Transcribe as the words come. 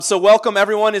So welcome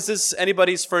everyone. Is this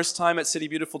anybody's first time at City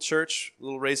Beautiful Church? A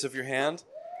little raise of your hand.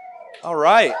 All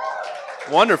right.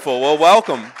 Wonderful. Well,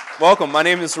 welcome. Welcome. My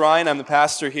name is Ryan. I'm the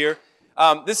pastor here.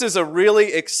 This is a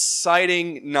really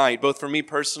exciting night, both for me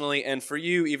personally and for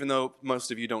you, even though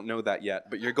most of you don't know that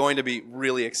yet, but you're going to be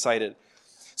really excited.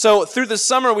 So through the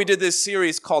summer, we did this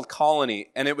series called Colony,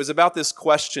 and it was about this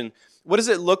question: what does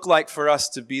it look like for us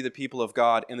to be the people of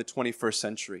God in the 21st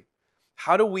century?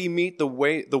 How do we meet the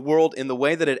world in the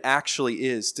way that it actually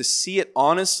is, to see it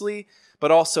honestly,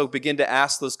 but also begin to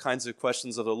ask those kinds of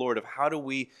questions of the Lord of how do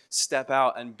we step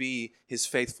out and be His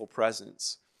faithful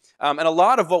presence? And a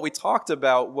lot of what we talked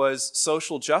about was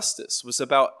social justice, was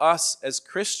about us as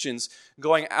Christians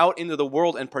going out into the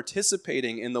world and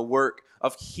participating in the work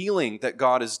of healing that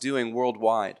God is doing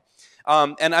worldwide.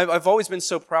 And I've always been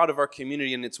so proud of our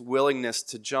community and its willingness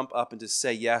to jump up and to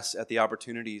say yes at the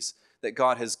opportunities that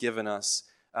God has given us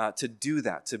to do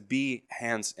that, to be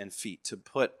hands and feet, to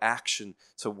put action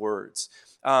to words.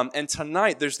 And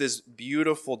tonight, there's this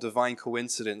beautiful divine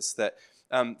coincidence that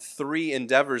three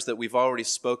endeavors that we've already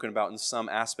spoken about in some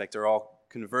aspect are all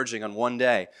converging on one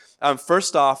day.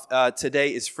 First off,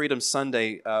 today is Freedom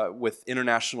Sunday with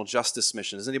International Justice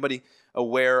Mission. Is anybody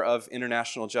aware of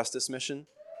International Justice Mission?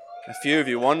 A few of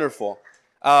you, wonderful.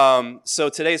 So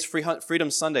today is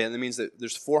Freedom Sunday, and that means that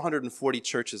there's 440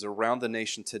 churches around the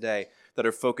nation today that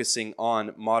are focusing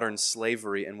on modern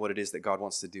slavery and what it is that God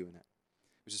wants to do in it,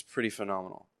 which is pretty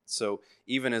phenomenal. So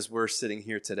even as we're sitting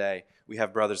here today, we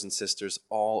have brothers and sisters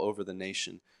all over the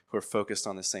nation who are focused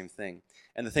on the same thing.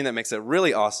 And the thing that makes it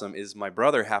really awesome is my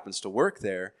brother happens to work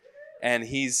there, and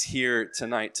he's here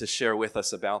tonight to share with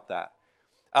us about that.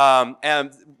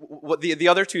 And what the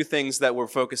other two things that we're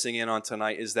focusing in on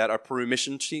tonight is that our Peru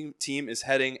mission team is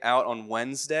heading out on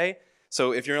Wednesday.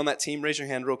 So if you're on that team, raise your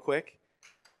hand real quick.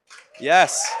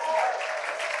 Yes.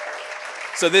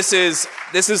 So this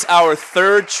is our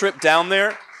third trip down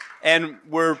there, and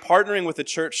we're partnering with the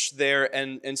church there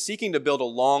and seeking to build a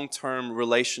long-term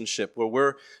relationship where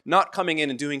we're not coming in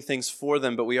and doing things for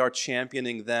them, but we are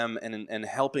championing them and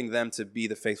helping them to be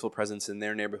the faithful presence in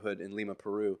their neighborhood in Lima,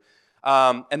 Peru.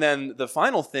 And then the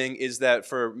final thing is that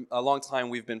for a long time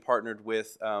we've been partnered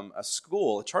with a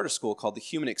charter school called The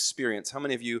Human Experience. How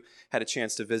many of you had a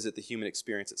chance to visit The Human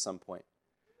Experience at some point?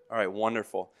 All right,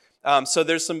 wonderful. So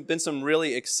there's been some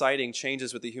really exciting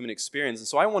changes with The Human Experience. And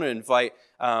so I want to invite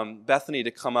Bethany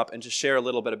to come up and just share a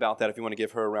little bit about that if you want to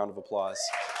give her a round of applause.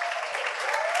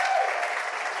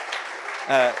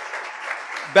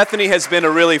 Bethany has been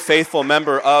a really faithful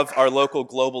member of our local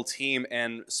global team,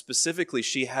 and specifically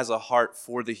she has a heart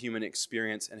for the human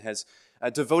experience and has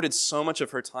devoted so much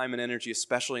of her time and energy,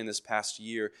 especially in this past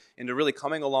year, into really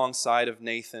coming alongside of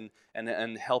Nathan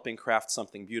and helping craft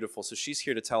something beautiful. So she's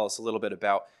here to tell us a little bit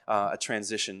about a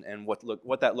transition and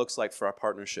what that looks like for our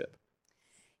partnership.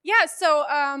 Yeah, so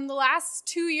the last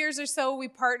 2 years or so, we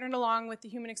partnered along with the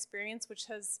Human Experience, which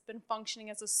has been functioning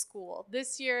as a school.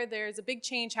 This year, there's a big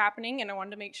change happening, and I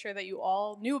wanted to make sure that you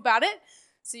all knew about it,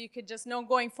 so you could just know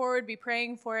going forward, be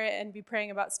praying for it, and be praying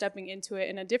about stepping into it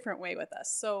in a different way with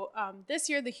us. So this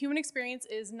year, the Human Experience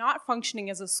is not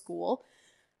functioning as a school.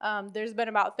 There's been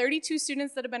about 32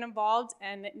 students that have been involved,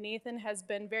 and Nathan has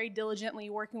been very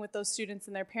diligently working with those students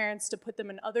and their parents to put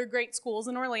them in other great schools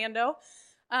in Orlando.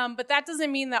 But that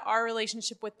doesn't mean that our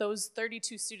relationship with those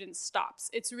 32 students stops.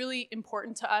 It's really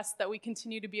important to us that we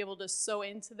continue to be able to sow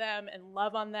into them and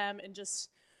love on them and just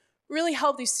really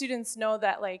help these students know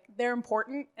that they're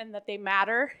important and that they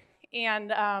matter.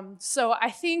 And so I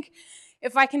think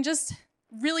if I can just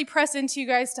really press into you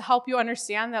guys to help you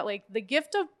understand that the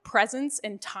gift of presence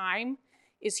and time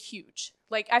is huge.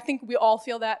 I think we all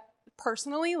feel that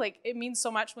personally. It means so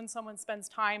much when someone spends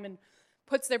time and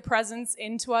puts their presence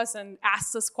into us and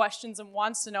asks us questions and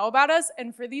wants to know about us.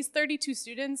 And for these 32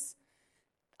 students,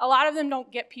 a lot of them don't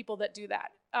get people that do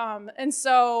that. And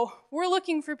so we're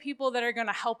looking for people that are going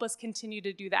to help us continue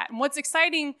to do that. And what's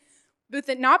exciting with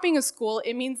it not being a school,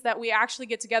 it means that we actually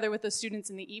get together with the students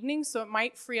in the evening. So it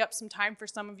might free up some time for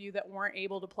some of you that weren't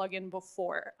able to plug in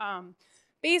before.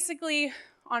 Basically,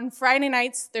 on Friday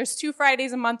nights, there's 2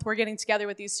 Fridays a month we're getting together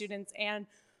with these students, and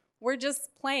we're just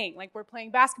playing. We're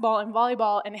playing basketball and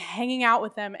volleyball and hanging out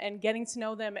with them and getting to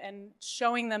know them and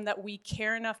showing them that we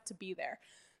care enough to be there.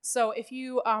 So if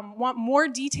you want more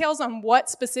details on what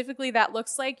specifically that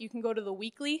looks like, you can go to the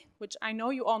Weekly, which I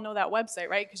know you all know that website,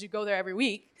 right? Because you go there every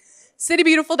week.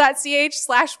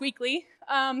 citybeautiful.ch/weekly.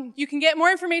 You can get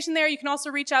more information there. You can also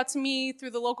reach out to me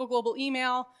through the local global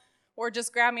email or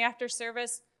just grab me after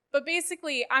service. But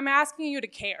basically, I'm asking you to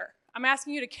care. I'm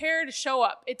asking you to care, to show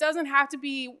up. It doesn't have to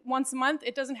be once a month.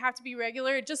 It doesn't have to be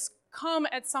regular. Just come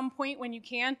at some point when you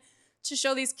can to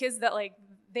show these kids that like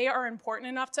they are important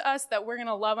enough to us that we're going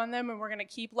to love on them and we're going to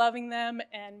keep loving them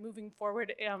and moving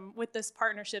forward with this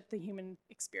partnership, the human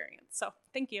experience. So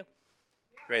thank you.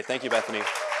 Great. Thank you, Bethany.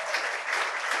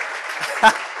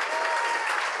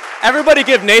 Everybody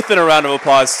give Nathan a round of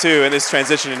applause, too, in this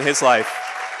transition in his life.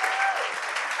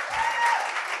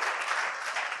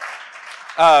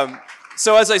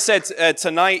 So as I said,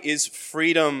 tonight is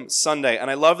Freedom Sunday,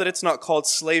 and I love that it's not called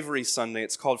Slavery Sunday,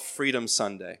 it's called Freedom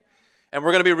Sunday. And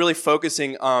we're going to be really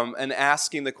focusing and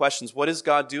asking the questions, what is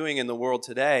God doing in the world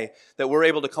today that we're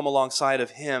able to come alongside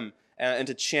of Him and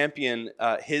to champion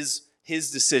His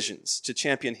decisions, to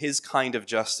champion His kind of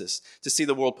justice, to see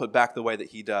the world put back the way that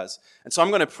He does. And so I'm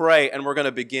going to pray, and we're going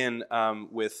to begin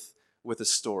with a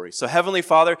story. So Heavenly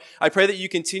Father, I pray that you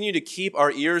continue to keep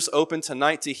our ears open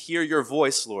tonight to hear your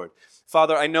voice, Lord.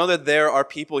 Father, I know that there are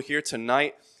people here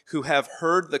tonight who have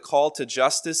heard the call to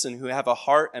justice and who have a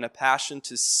heart and a passion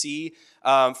to see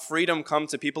freedom come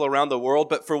to people around the world,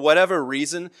 but for whatever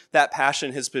reason, that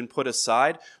passion has been put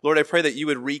aside. Lord, I pray that you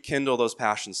would rekindle those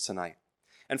passions tonight.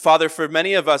 And Father, for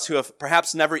many of us who have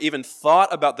perhaps never even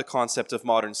thought about the concept of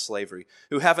modern slavery,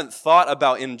 who haven't thought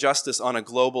about injustice on a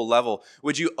global level,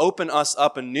 would you open us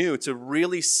up anew to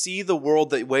really see the world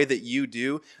the way that you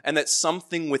do, and that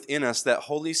something within us, that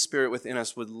Holy Spirit within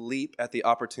us, would leap at the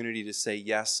opportunity to say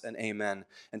yes and amen,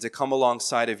 and to come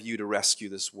alongside of you to rescue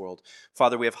this world.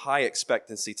 Father, we have high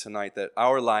expectancy tonight that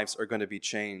our lives are going to be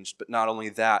changed, but not only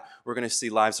that, we're going to see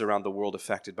lives around the world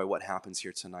affected by what happens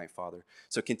here tonight, Father.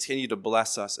 So continue to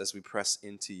bless us as we press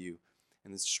into you.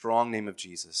 In the strong name of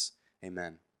Jesus,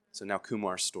 amen. So now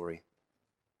Kumar's story.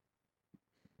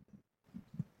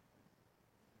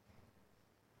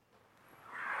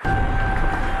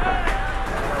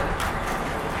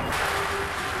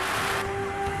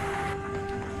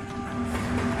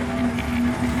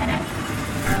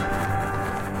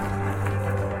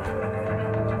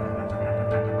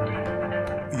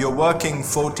 You're working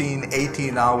 14,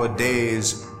 18-hour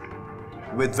days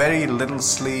with very little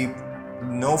sleep,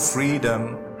 no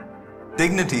freedom.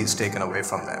 Dignity is taken away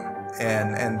from them.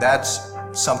 And that's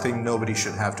something nobody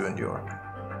should have to endure.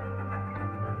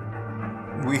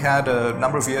 We had a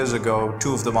number of years ago,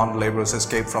 2 of the bonded laborers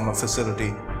escaped from a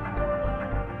facility.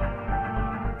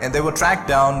 And they were tracked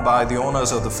down by the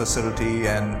owners of the facility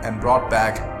and brought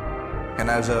back. And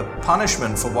as a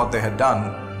punishment for what they had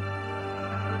done,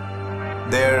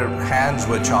 their hands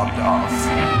were chopped off.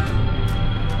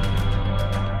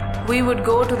 We would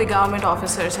go to the government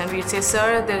officers and we'd say,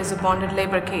 sir, there is a bonded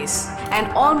labor case.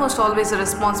 And almost always the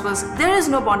response was, there is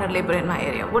no bonded labor in my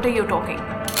area. What are you talking?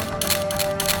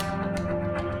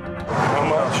 How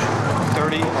much?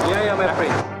 30? Yeah, I'm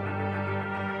afraid.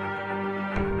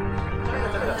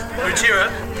 Ruchira,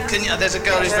 there's a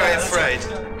girl who's very afraid.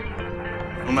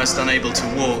 Almost unable to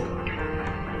walk.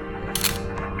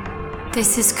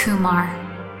 This is Kumar.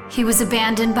 He was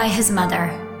abandoned by his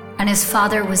mother, and his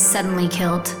father was suddenly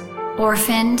killed.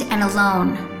 Orphaned and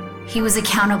alone, he was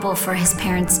accountable for his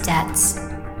parents' debts,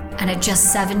 and at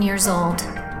just 7 years old,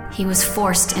 he was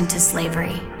forced into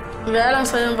slavery. வேலை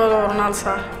செய்யும் போது ஒரு நாள்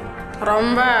sir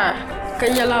ரொம்ப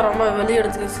கையெல்லாம் ரொம்ப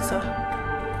வெளியெடுத்துக்கிச்சு sir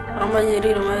ரொம்ப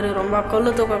எரியிற மாதிரி ரொம்ப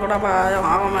கொள்ளு தூக்க கூட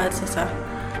ஆகமாயிருச்சு sir.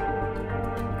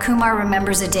 Kumar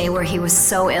remembers a day where he was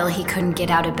so ill he couldn't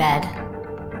get out of bed.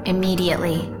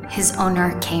 Immediately, his owner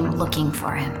came looking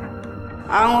for him.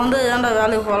 அவங்க வந்து ஏன்டா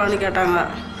வேலைக்கு போகலான்னு கேட்டாங்க.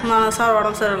 நான் சார்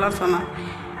உடம்பு சரியில்லைன்னு சொன்னேன்.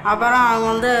 அப்புறம் அவங்க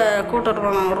வந்து கூட்டிட்டு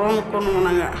போனாங்க, ரூமுக்கு கொண்டு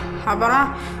போனாங்க. அப்புறம்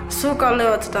சூக்காலே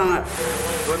வச்சுட்டாங்க.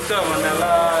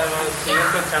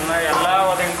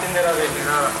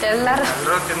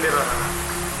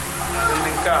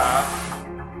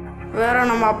 வேற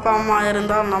நம்ம அப்பா அம்மா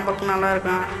இருந்தால் நமக்கு நல்லா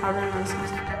இருக்கும் அப்படின்னு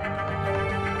நினைச்சேன்.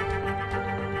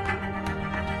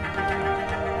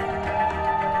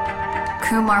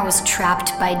 Kumar was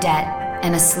trapped by debt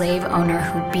and a slave owner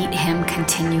who beat him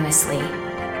continuously.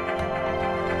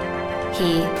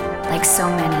 He, like so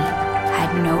many,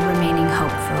 had no remaining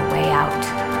hope for a way out.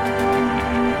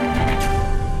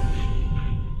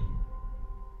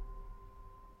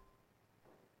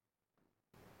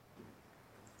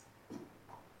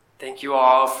 Thank you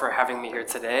all for having me here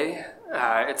today.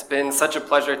 It's been such a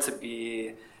pleasure to be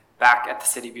back at the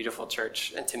City Beautiful Church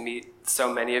and to meet so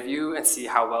many of you and see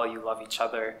how well you love each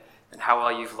other and how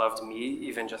well you've loved me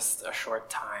even just a short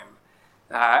time.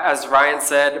 As Ryan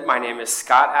said, my name is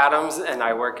Scott Adams and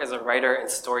I work as a writer and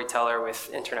storyteller with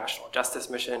International Justice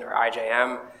Mission, or IJM,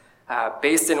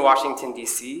 based in Washington,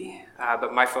 D.C.,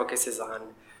 but my focus is on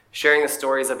sharing the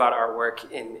stories about our work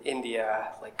in India,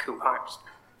 like Kumar's.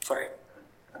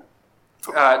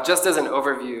 Just as an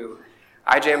overview,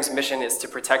 IJM's mission is to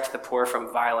protect the poor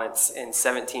from violence in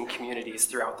 17 communities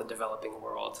throughout the developing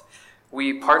world.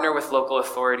 We partner with local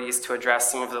authorities to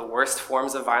address some of the worst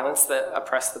forms of violence that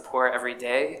oppress the poor every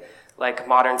day, like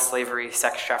modern slavery,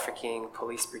 sex trafficking,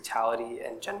 police brutality,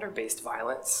 and gender-based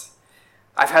violence.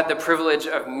 I've had the privilege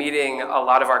of meeting a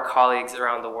lot of our colleagues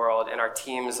around the world, and our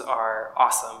teams are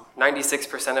awesome.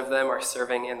 96% of them are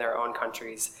serving in their own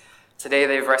countries. Today,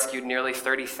 they've rescued nearly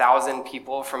 30,000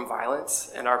 people from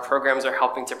violence, and our programs are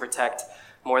helping to protect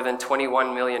more than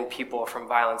 21 million people from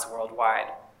violence worldwide.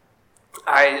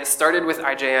 I started with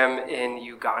IJM in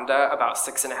Uganda about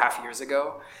 6.5 years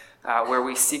ago, where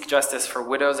we seek justice for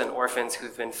widows and orphans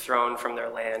who've been thrown from their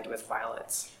land with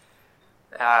violence.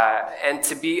 And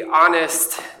to be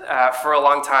honest, for a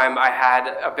long time, I had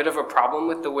a bit of a problem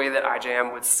with the way that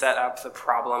IJM would set up the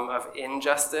problem of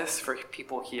injustice for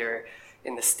people here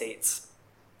in the States.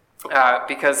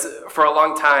 Because for a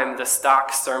long time, the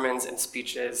stock sermons and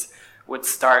speeches would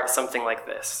start something like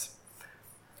this.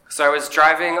 So I was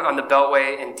driving on the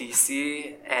Beltway in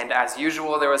DC, and as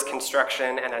usual, there was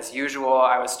construction, and as usual,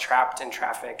 I was trapped in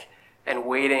traffic and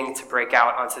waiting to break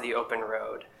out onto the open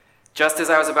road. Just as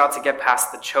I was about to get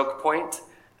past the choke point,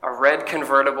 a red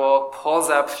convertible pulls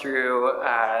up through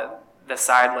the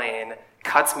side lane,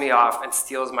 cuts me off, and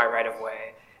steals my right of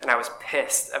way. And I was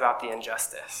pissed about the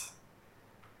injustice.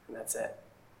 And that's it.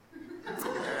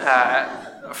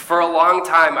 For a long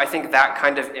time, I think that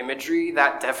kind of imagery,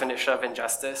 that definition of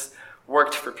injustice,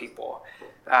 worked for people.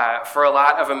 For a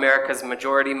lot of America's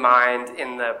majority mind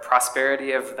in the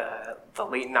prosperity of the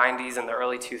late 90s and the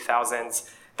early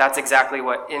 2000s, that's exactly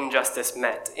what injustice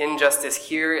meant. Injustice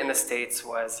here in the States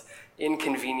was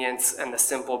inconvenience and the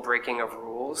simple breaking of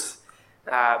rules.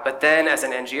 But then as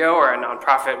an NGO or a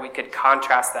nonprofit, we could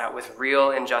contrast that with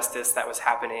real injustice that was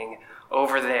happening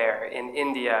over there in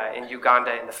India, in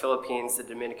Uganda, in the Philippines, the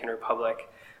Dominican Republic,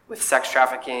 with sex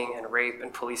trafficking and rape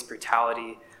and police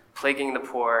brutality plaguing the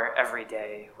poor every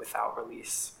day without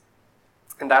release.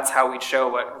 And that's how we'd show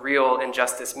what real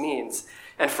injustice means.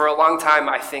 And for a long time,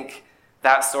 I think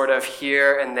that sort of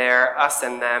here and there, us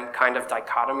and them kind of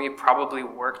dichotomy probably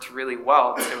worked really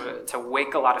well to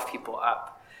wake a lot of people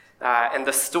up. And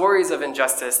the stories of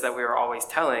injustice that we were always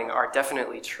telling are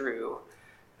definitely true,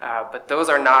 but those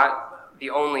are not the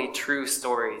only true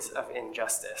stories of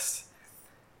injustice.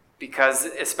 Because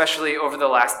especially over the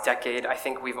last decade, I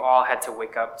think we've all had to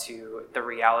wake up to the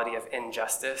reality of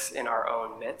injustice in our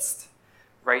own midst,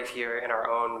 right here in our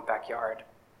own backyard.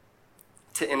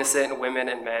 To innocent women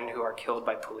and men who are killed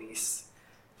by police,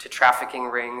 to trafficking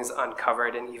rings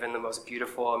uncovered in even the most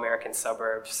beautiful American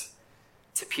suburbs,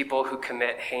 to people who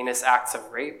commit heinous acts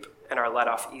of rape and are let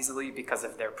off easily because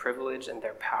of their privilege and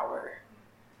their power.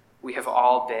 We have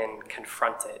all been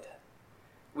confronted.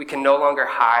 We can no longer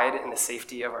hide in the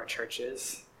safety of our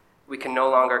churches. We can no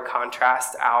longer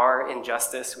contrast our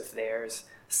injustice with theirs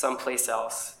someplace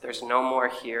else. There's no more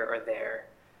here or there,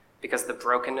 because the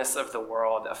brokenness of the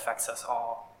world affects us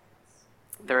all.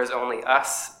 There is only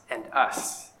us and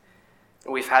us.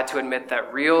 And we've had to admit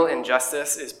that real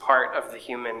injustice is part of the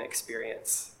human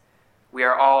experience. We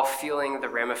are all feeling the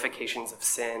ramifications of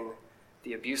sin,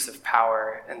 the abuse of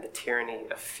power, and the tyranny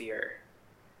of fear.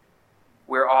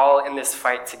 We're all in this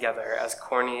fight together, as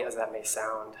corny as that may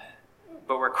sound,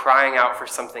 but we're crying out for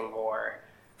something more,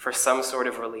 for some sort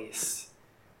of release.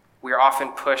 We are often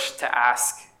pushed to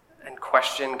ask and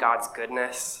question God's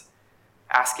goodness,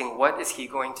 asking, what is he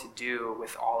going to do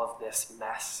with all of this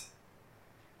mess?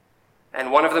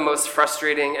 And one of the most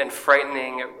frustrating and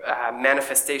frightening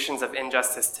manifestations of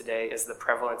injustice today is the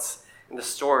prevalence and the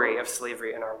story of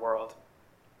slavery in our world.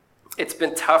 It's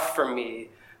been tough for me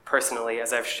personally,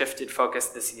 as I've shifted focus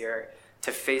this year,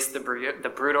 to face the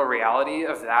brutal reality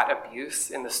of that abuse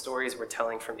in the stories we're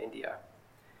telling from India.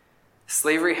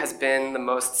 Slavery has been the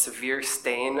most severe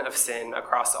stain of sin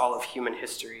across all of human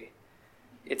history.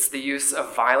 It's the use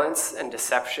of violence and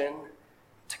deception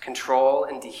to control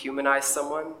and dehumanize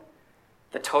someone,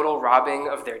 the total robbing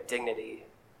of their dignity,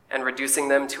 and reducing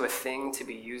them to a thing to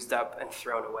be used up and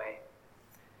thrown away.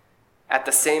 At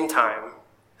the same time,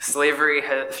 slavery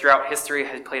throughout history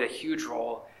has played a huge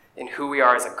role in who we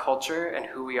are as a culture and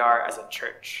who we are as a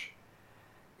church.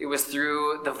 It was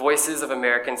through the voices of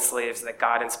American slaves that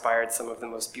God inspired some of the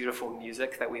most beautiful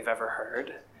music that we've ever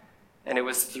heard. And it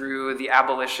was through the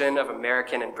abolition of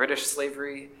American and British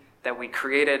slavery that we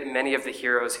created many of the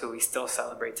heroes who we still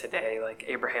celebrate today, like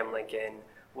Abraham Lincoln,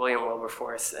 William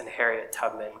Wilberforce, and Harriet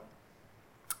Tubman.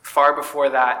 Far before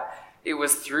that, it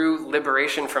was through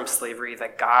liberation from slavery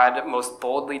that God most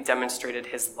boldly demonstrated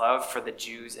his love for the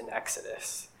Jews in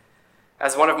Exodus.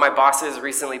 As one of my bosses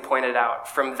recently pointed out,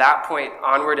 from that point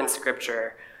onward in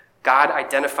Scripture, God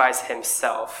identifies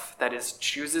himself, that is,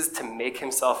 chooses to make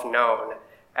himself known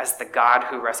as the God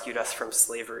who rescued us from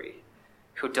slavery,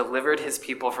 who delivered his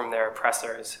people from their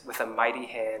oppressors with a mighty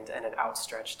hand and an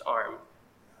outstretched arm.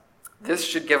 This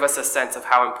should give us a sense of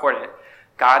how important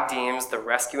God deems the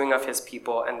rescuing of his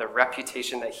people and the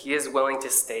reputation that he is willing to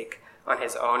stake on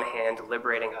his own hand,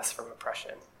 liberating us from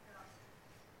oppression.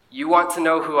 You want to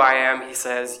know who I am, he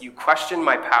says. You question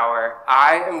my power.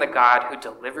 I am the God who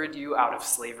delivered you out of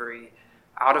slavery,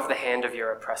 out of the hand of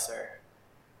your oppressor.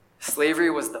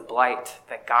 Slavery was the blight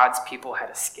that God's people had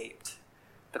escaped,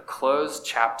 the closed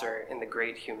chapter in the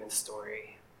great human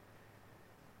story.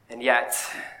 And yet,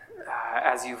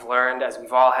 as you've learned, as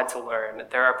we've all had to learn,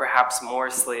 there are perhaps more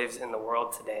slaves in the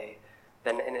world today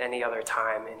than in any other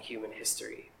time in human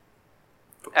history.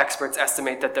 Experts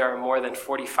estimate that there are more than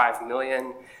 45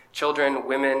 million children,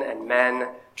 women, and men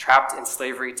trapped in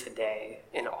slavery today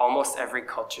in almost every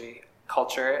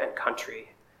culture and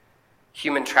country.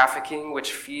 Human trafficking,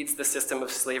 which feeds the system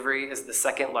of slavery, is the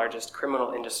second largest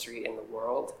criminal industry in the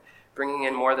world, bringing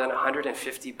in more than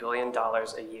 $150 billion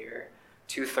a year,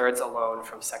 2/3 alone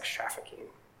from sex trafficking.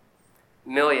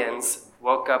 Millions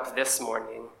woke up this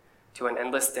morning to an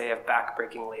endless day of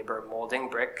backbreaking labor, molding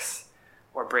bricks,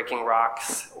 or breaking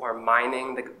rocks, or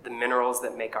mining the minerals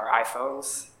that make our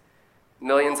iPhones.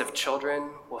 Millions of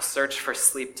children will search for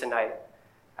sleep tonight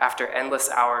after endless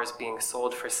hours being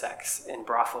sold for sex in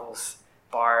brothels,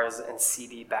 bars, and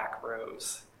seedy back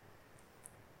rooms.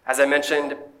 As I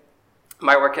mentioned,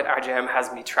 my work at IJM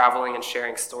has me traveling and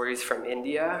sharing stories from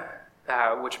India,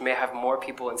 which may have more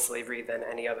people in slavery than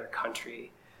any other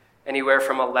country. Anywhere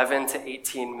from 11 to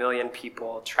 18 million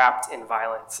people trapped in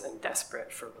violence and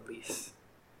desperate for release.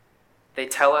 They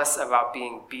tell us about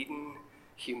being beaten,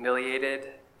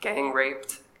 humiliated, gang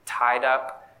raped, tied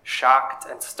up, shocked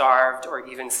and starved, or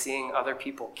even seeing other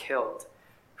people killed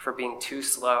for being too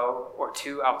slow or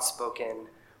too outspoken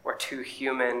or too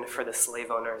human for the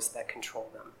slave owners that control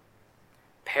them.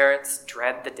 Parents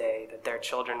dread the day that their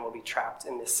children will be trapped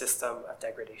in this system of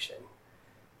degradation.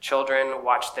 Children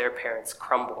watch their parents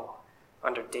crumble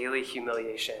under daily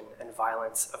humiliation and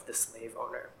violence of the slave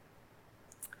owner.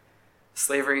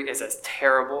 Slavery is as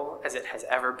terrible as it has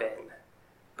ever been,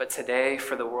 but today,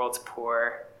 for the world's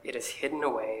poor, it is hidden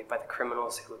away by the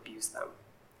criminals who abuse them.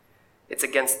 It's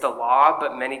against the law,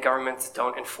 but many governments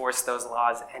don't enforce those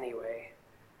laws anyway.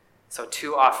 So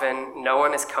too often, no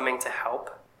one is coming to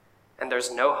help, and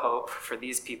there's no hope for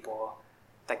these people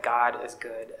that God is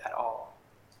good at all.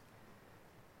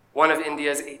 One of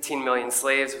India's 18 million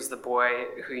slaves was the boy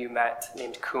who you met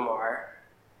named Kumar.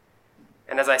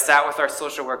 And as I sat with our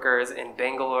social workers in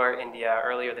Bangalore, India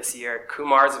earlier this year,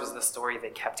 Kumar's was the story they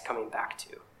kept coming back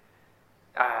to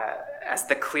as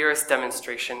the clearest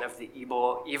demonstration of the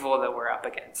evil that we're up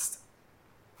against.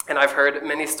 And I've heard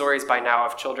many stories by now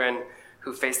of children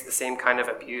who face the same kind of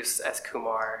abuse as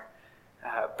Kumar,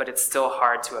 but it's still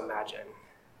hard to imagine.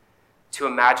 To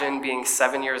imagine being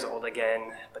 7 years old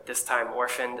again, but this time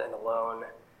orphaned and alone.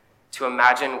 To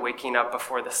imagine waking up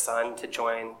before the sun to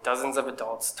join dozens of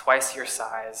adults twice your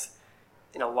size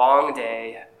in a long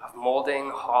day of molding,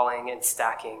 hauling, and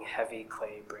stacking heavy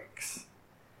clay bricks.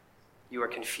 You are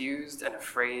confused and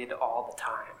afraid all the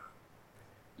time.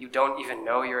 You don't even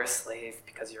know you're a slave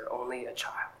because you're only a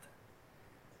child.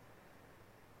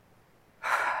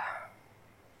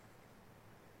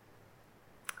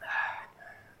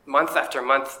 Month after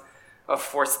month of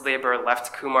forced labor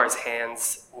left Kumar's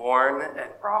hands worn and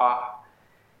raw.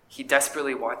 He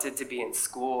desperately wanted to be in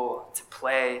school, to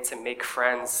play, to make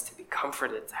friends, to be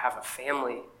comforted, to have a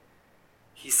family.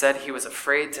 He said he was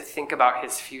afraid to think about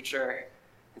his future,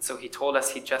 and so he told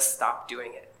us he'd just stop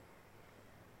doing it.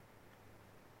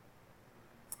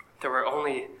 There were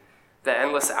only the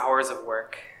endless hours of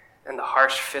work and the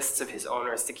harsh fists of his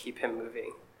owners to keep him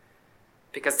moving.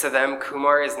 Because to them,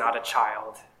 Kumar is not a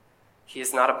child. He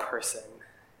is not a person.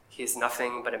 He is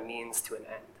nothing but a means to an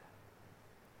end.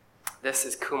 This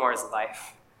is Kumar's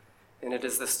life, and it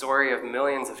is the story of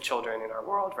millions of children in our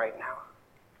world right now.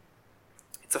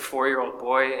 It's a 4-year-old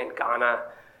boy in Ghana,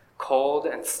 cold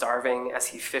and starving as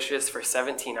he fishes for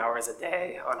 17 hours a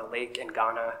day on a lake in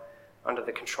Ghana under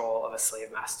the control of a slave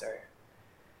master.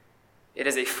 It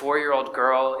is a 4-year-old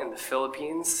girl in the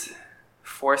Philippines,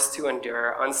 forced to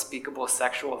endure unspeakable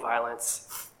sexual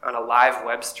violence on a live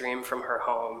web stream from her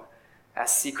home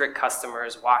as secret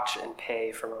customers watch and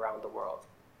pay from around the world.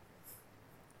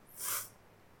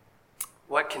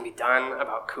 What can be done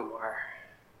about Kumar?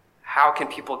 How can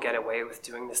people get away with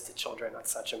doing this to children on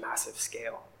such a massive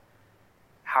scale?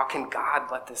 How can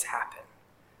God let this happen?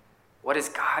 What is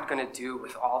God going to do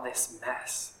with all this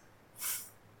mess?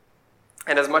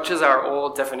 And as much as our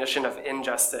old definition of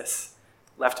injustice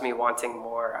left me wanting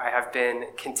more, I have been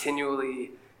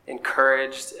continually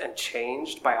encouraged and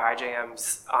changed by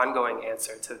IJM's ongoing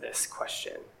answer to this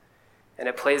question. And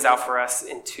it plays out for us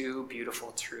in two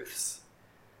beautiful truths.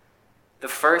 The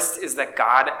first is that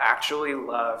God actually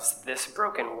loves this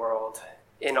broken world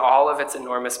in all of its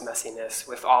enormous messiness,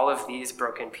 with all of these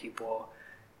broken people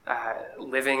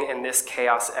living in this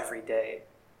chaos every day.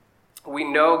 We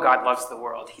know God loves the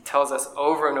world. He tells us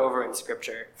over and over in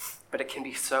Scripture, but it can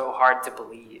be so hard to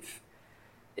believe.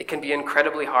 It can be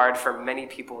incredibly hard for many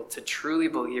people to truly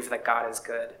believe that God is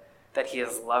good, that he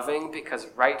is loving, because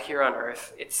right here on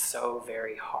earth, it's so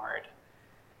very hard.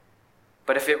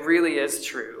 But if it really is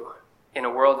true, in a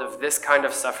world of this kind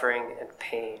of suffering and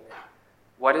pain,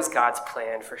 what is God's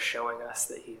plan for showing us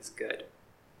that he is good?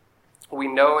 We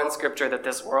know in Scripture that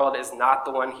this world is not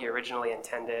the one he originally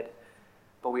intended,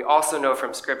 but we also know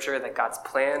from Scripture that God's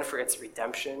plan for its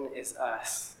redemption is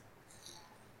us.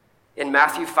 In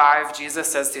Matthew 5,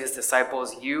 Jesus says to his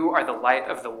disciples, "You are the light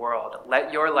of the world.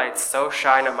 Let your light so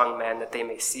shine among men that they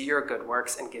may see your good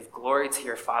works and give glory to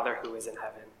your Father who is in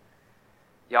heaven."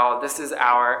 Y'all, this is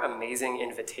our amazing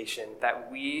invitation that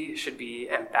we should be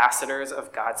ambassadors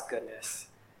of God's goodness.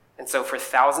 And so for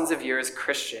thousands of years,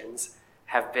 Christians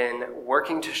have been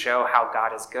working to show how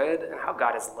God is good and how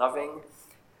God is loving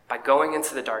by going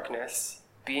into the darkness,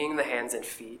 being the hands and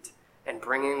feet, and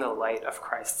bringing the light of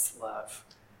Christ's love.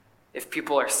 If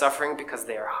people are suffering because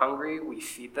they are hungry, we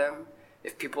feed them.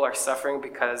 If people are suffering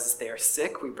because they are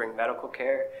sick, we bring medical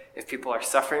care. If people are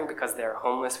suffering because they are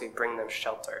homeless, we bring them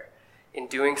shelter. In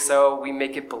doing so, we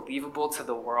make it believable to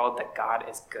the world that God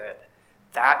is good.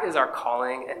 That is our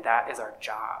calling, and that is our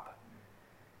job.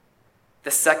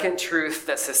 The second truth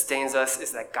that sustains us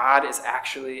is that God is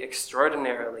actually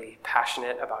extraordinarily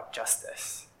passionate about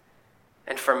justice.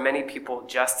 And for many people,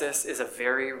 justice is a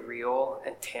very real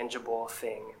and tangible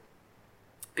thing.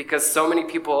 Because so many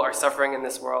people are suffering in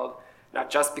this world, not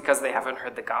just because they haven't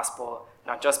heard the gospel,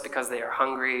 not just because they are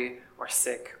hungry or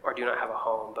sick or do not have a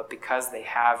home, but because they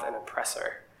have an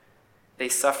oppressor. They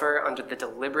suffer under the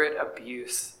deliberate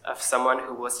abuse of someone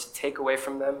who was to take away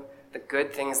from them the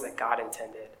good things that God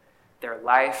intended: their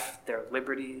life, their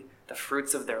liberty, the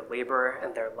fruits of their labor,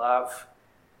 and their love.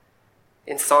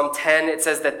 In Psalm 10, it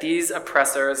says that these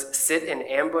oppressors sit in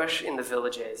ambush in the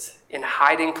villages. In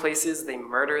hiding places, they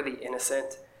murder the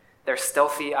innocent. Their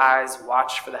stealthy eyes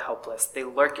watch for the helpless. They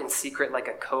lurk in secret like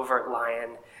a covert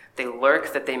lion. They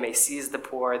lurk that they may seize the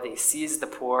poor. They seize the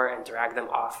poor and drag them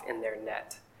off in their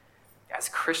net. As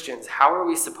Christians, how are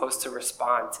we supposed to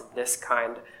respond to this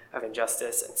kind of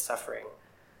injustice and suffering?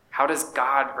 How does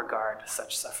God regard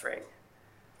such suffering?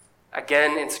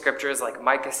 Again, in scriptures like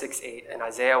Micah 6:8 and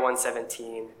Isaiah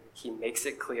 1:17, he makes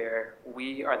it clear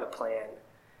we are the plan.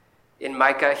 In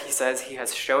Micah, he says, "He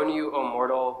has shown you, O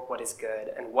mortal, what is good.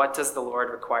 And what does the Lord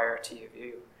require to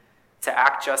you? To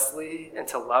act justly and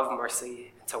to love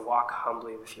mercy and to walk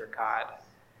humbly with your God."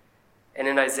 And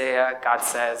in Isaiah, God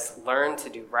says, "Learn to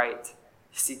do right,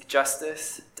 seek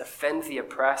justice, defend the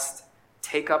oppressed,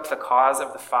 take up the cause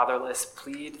of the fatherless,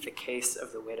 plead the case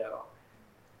of the widow."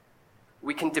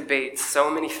 We can debate so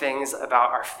many things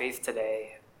about our faith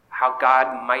today, how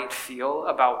God might feel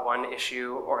about one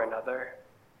issue or another.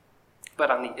 But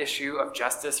on the issue of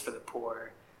justice for the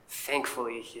poor,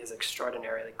 thankfully, he is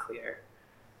extraordinarily clear.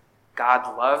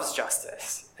 God loves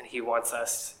justice, and he wants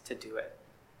us to do it.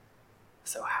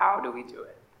 So how do we do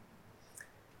it?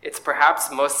 It's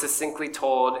perhaps most succinctly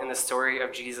told in the story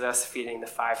of Jesus feeding the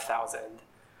 5,000,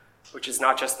 which is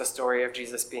not just the story of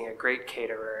Jesus being a great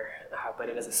caterer, but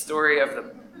it is a story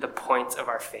of the point of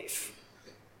our faith.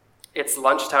 It's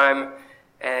lunchtime,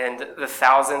 and the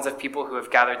thousands of people who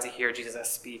have gathered to hear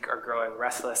Jesus speak are growing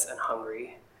restless and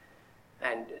hungry.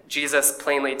 And Jesus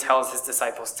plainly tells his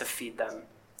disciples to feed them.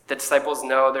 The disciples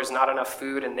know there's not enough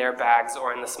food in their bags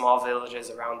or in the small villages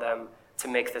around them to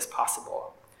make this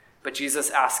possible. But Jesus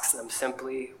asks them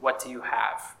simply, "What do you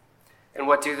have?" And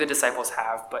what do the disciples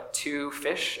have but 2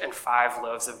 fish and 5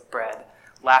 loaves of bread,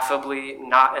 laughably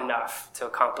not enough to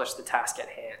accomplish the task at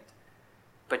hand.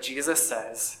 But Jesus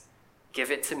says,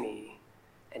 "Give it to me,"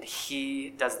 and he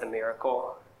does the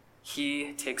miracle.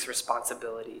 He takes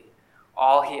responsibility.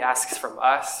 All he asks from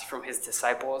us, from his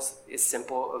disciples, is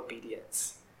simple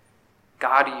obedience.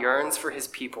 God yearns for his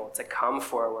people to come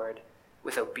forward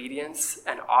with obedience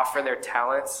and offer their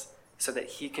talents so that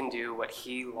he can do what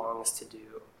he longs to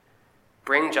do: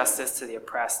 bring justice to the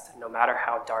oppressed, no matter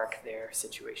how dark their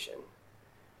situation.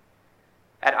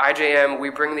 At IJM, we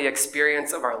bring the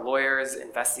experience of our lawyers,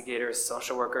 investigators,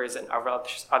 social workers, and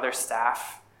other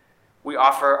staff. We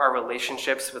offer our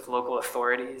relationships with local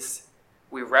authorities.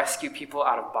 We rescue people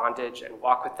out of bondage and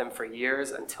walk with them for years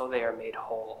until they are made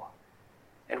whole.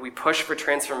 And we push for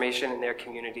transformation in their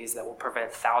communities that will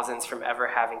prevent thousands from ever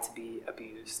having to be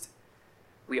abused.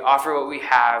 We offer what we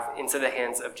have into the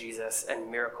hands of Jesus,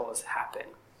 and miracles happen.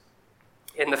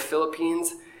 In the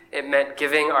Philippines, it meant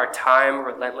giving our time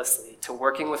relentlessly to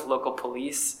working with local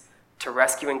police, to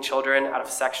rescuing children out of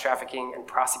sex trafficking and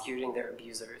prosecuting their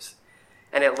abusers.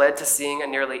 And it led to seeing a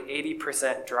nearly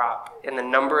 80% drop in the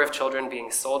number of children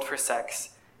being sold for sex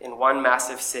in one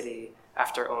massive city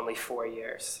after only 4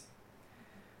 years.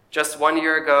 Just 1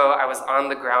 year ago, I was on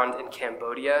the ground in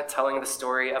Cambodia telling the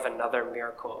story of another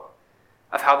miracle,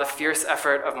 of how the fierce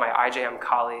effort of my IJM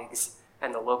colleagues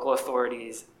and the local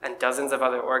authorities and dozens of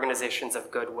other organizations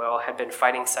of goodwill had been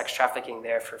fighting sex trafficking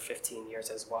there for 15 years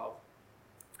as well.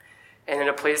 And in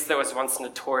a place that was once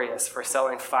notorious for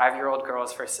selling 5-year-old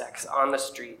girls for sex on the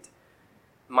street,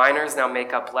 minors now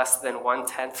make up less than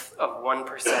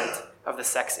 0.1% of the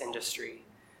sex industry,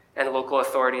 and local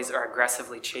authorities are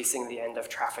aggressively chasing the end of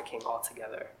trafficking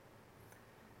altogether.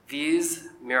 These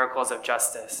miracles of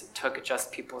justice took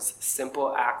just people's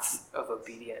simple acts of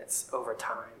obedience over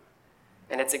time.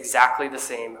 And it's exactly the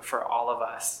same for all of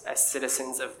us as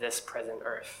citizens of this present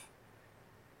earth.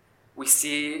 We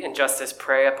see injustice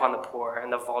prey upon the poor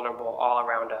and the vulnerable all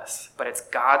around us, but it's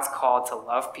God's call to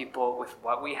love people with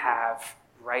what we have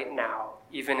right now,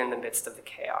 even in the midst of the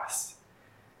chaos.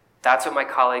 That's what my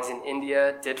colleagues in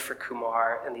India did for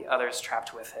Kumar and the others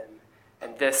trapped with him.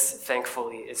 And this,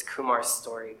 thankfully, is Kumar's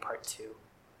story, part 2.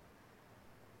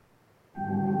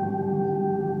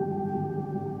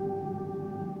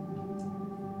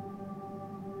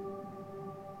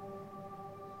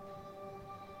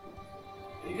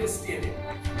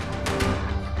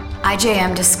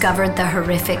 IJM discovered the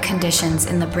horrific conditions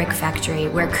in the brick factory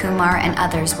where Kumar and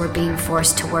others were being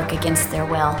forced to work against their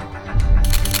will.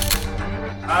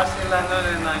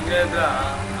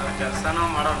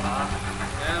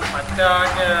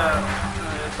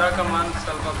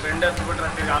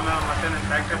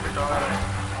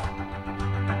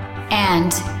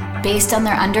 And, based on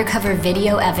their undercover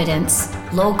video evidence,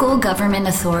 local government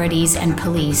authorities and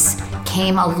police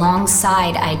came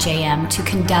alongside IJM to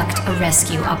conduct a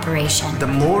rescue operation. The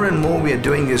more and more we are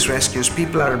doing these rescues,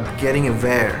 people are getting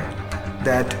aware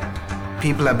that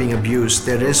people are being abused,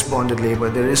 there is bonded labor,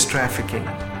 there is trafficking.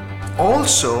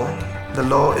 Also, the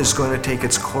law is going to take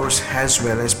its course as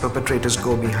well as perpetrators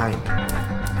go behind.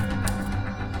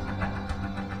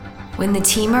 When the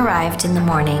team arrived in the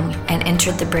morning and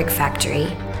entered the brick factory,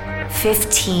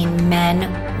 15 men,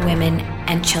 women,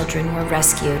 and children were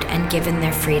rescued and given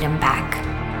their freedom back.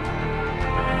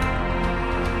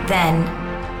 Then,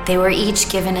 they were each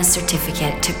given a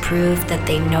certificate to prove that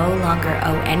they no longer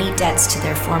owe any debts to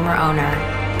their former owner.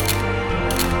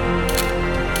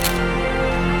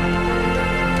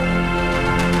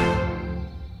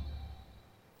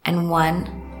 And one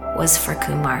was for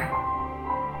Kumar.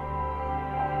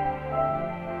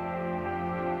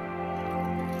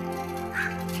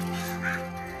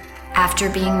 After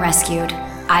being rescued,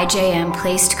 IJM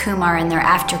placed Kumar in their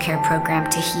aftercare program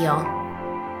to heal.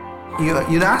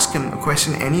 You'd ask him a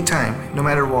question anytime, no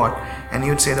matter what, and he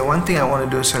would say, the one thing I want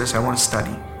to do, sir, is I want to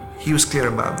study. He was clear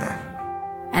about that.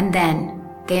 And then,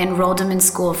 they enrolled him in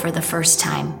school for the first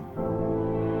time.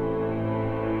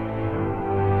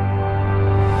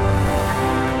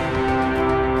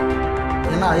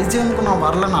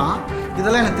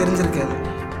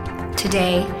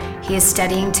 Today, he is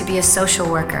studying to be a social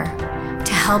worker,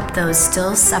 to help those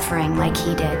still suffering like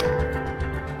he did.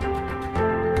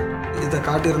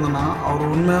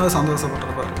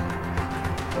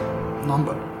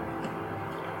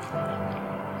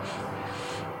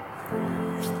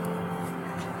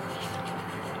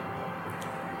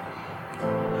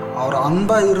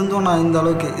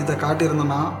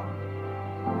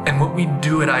 And what we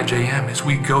do at IJM is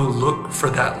we go look for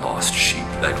that lost sheep,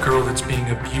 that girl that's being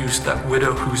abused, that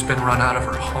widow who's been run out of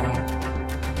her home.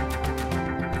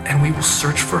 And we will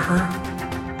search for her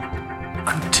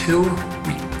until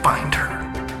we find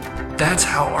her. That's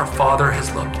how our Father has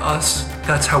loved us.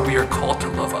 That's how we are called to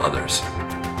love others.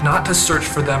 Not to search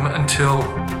for them until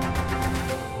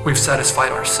we've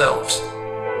satisfied ourselves.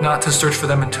 Not to search for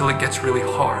them until it gets really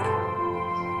hard.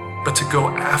 But to go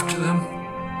after them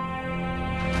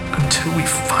until we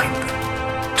find them,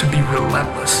 to be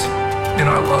relentless in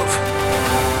our love.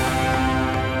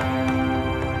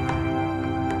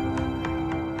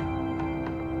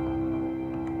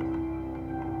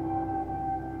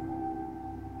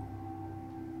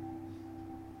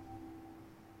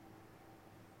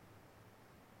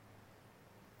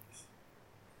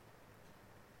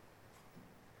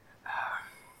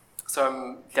 So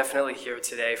I'm definitely here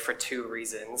today for two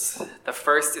reasons. The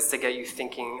first is to get you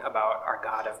thinking about our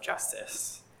God of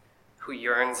justice, who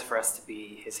yearns for us to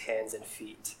be his hands and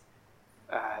feet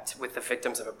with the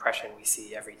victims of oppression we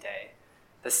see every day.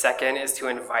 The second is to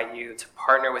invite you to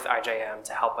partner with IJM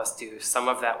to help us do some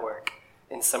of that work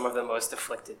in some of the most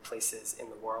afflicted places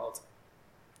in the world.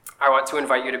 I want to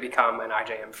invite you to become an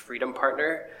IJM Freedom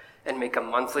Partner and make a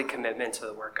monthly commitment to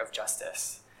the work of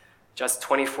justice. Just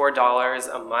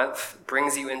 $24 a month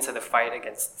brings you into the fight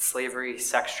against slavery,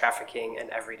 sex trafficking, and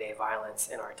everyday violence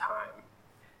in our time.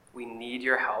 We need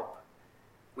your help.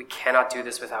 We cannot do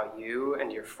this without you and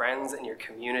your friends and your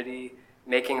community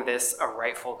making this a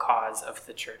rightful cause of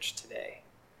the church today.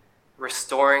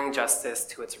 Restoring justice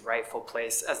to its rightful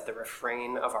place as the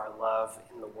refrain of our love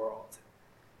in the world.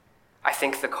 I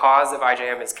think the cause of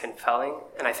IJM is compelling,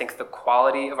 and I think the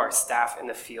quality of our staff in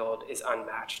the field is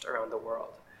unmatched around the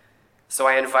world. So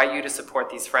I invite you to support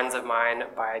these friends of mine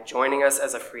by joining us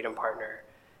as a Freedom Partner.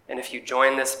 And if you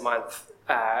join this month,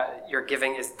 your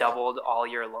giving is doubled all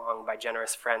year long by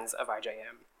generous friends of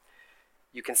IJM.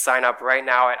 You can sign up right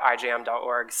now at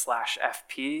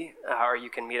ijm.org/FP, or you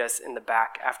can meet us in the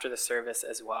back after the service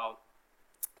as well.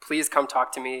 Please come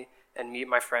talk to me and meet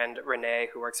my friend Renee,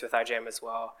 who works with IJM as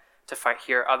well, to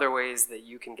hear other ways that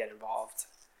you can get involved.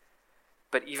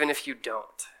 But even if you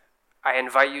don't, I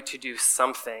invite you to do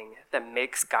something that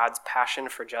makes God's passion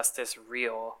for justice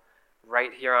real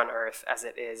right here on earth as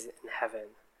it is in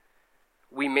heaven.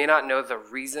 We may not know the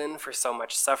reason for so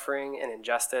much suffering and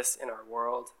injustice in our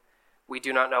world. We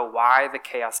do not know why the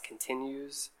chaos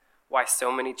continues, why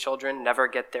so many children never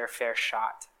get their fair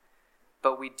shot.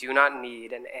 But we do not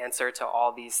need an answer to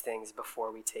all these things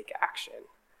before we take action.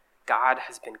 God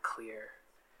has been clear.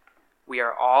 We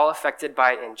are all affected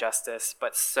by injustice,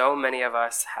 but so many of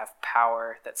us have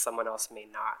power that someone else may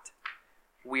not.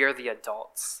 We are the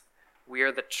adults. We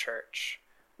are the church.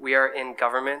 We are in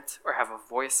government or have a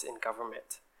voice in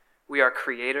government. We are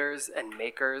creators and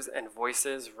makers and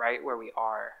voices right where we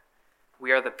are.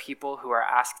 We are the people who are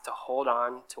asked to hold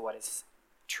on to what is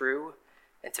true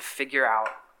and to figure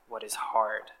out what is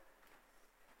hard.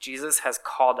 Jesus has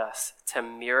called us to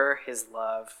mirror his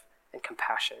love and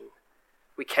compassion.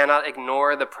 We cannot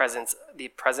ignore the presence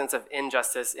of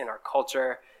injustice in our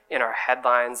culture, in our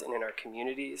headlines, and in our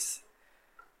communities.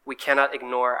 We cannot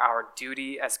ignore our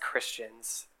duty as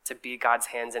Christians to be God's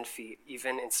hands and feet,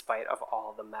 even in spite of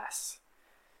all the mess.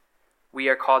 We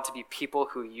are called to be people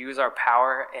who use our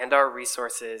power and our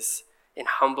resources in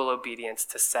humble obedience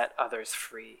to set others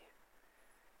free.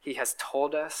 He has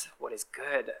told us what is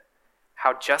good,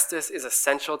 how justice is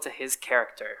essential to his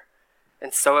character,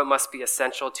 and so it must be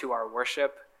essential to our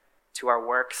worship, to our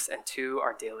works, and to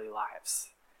our daily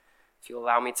lives. If you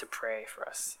allow me to pray for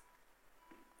us.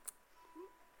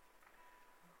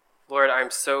 Lord,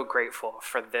 I'm so grateful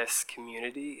for this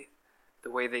community, the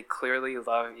way they clearly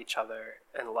love each other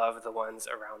and love the ones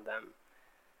around them.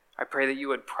 I pray that you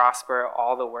would prosper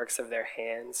all the works of their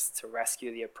hands to rescue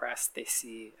the oppressed they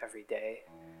see every day,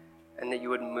 and that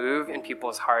you would move in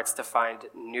people's hearts to find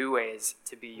new ways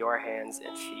to be your hands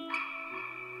and feet.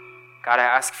 God, I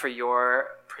ask for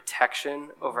your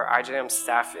protection over IJM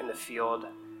staff in the field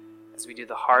as we do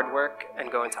the hard work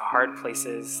and go into hard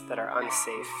places that are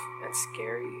unsafe and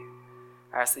scary.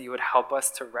 I ask that you would help us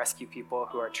to rescue people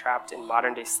who are trapped in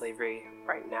modern-day slavery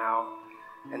right now,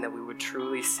 and that we would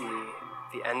truly see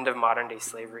the end of modern-day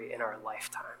slavery in our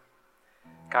lifetime.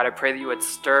 God, I pray that you would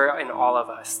stir in all of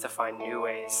us to find new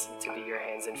ways to be your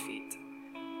hands and feet.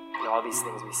 And all these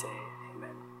things we say.